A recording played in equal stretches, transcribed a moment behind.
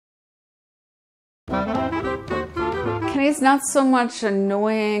Kenny's not so much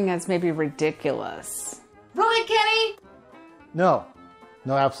annoying as maybe ridiculous. Really, Kenny? No,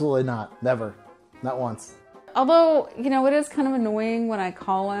 absolutely not. Never. Not once. Although, it is kind of annoying when I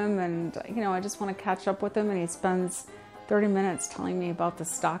call him and, I just want to catch up with him and he spends 30 minutes telling me about the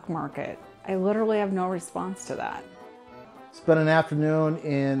stock market. I literally have no response to that. Spend an afternoon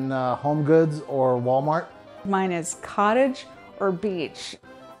in Home Goods or Walmart? Mine is cottage or beach.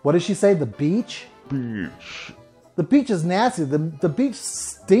 What did she say? The beach? Beach. The beach is nasty. The beach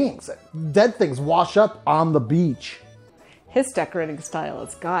stinks. Dead things wash up on the beach. His decorating style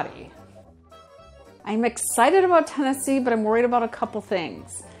is gaudy. I'm excited about Tennessee, but I'm worried about a couple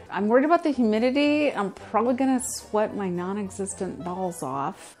things. I'm worried about the humidity. I'm probably gonna sweat my non-existent balls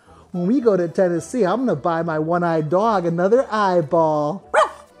off. When we go to Tennessee, I'm gonna buy my one-eyed dog another eyeball.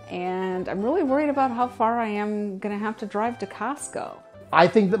 And I'm really worried about how far I am gonna have to drive to Costco. I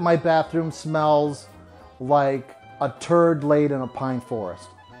think that my bathroom smells like a turd laid in a pine forest.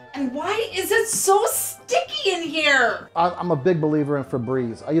 And why is it so sticky in here? I'm a big believer in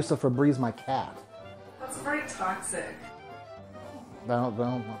Febreze. I used to Febreze my cat. That's very toxic.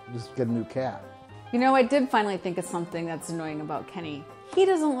 Don't just get a new cat. I did finally think of something that's annoying about Kenny. He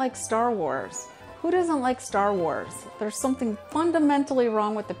doesn't like Star Wars. Who doesn't like Star Wars? There's something fundamentally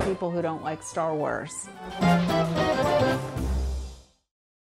wrong with the people who don't like Star Wars.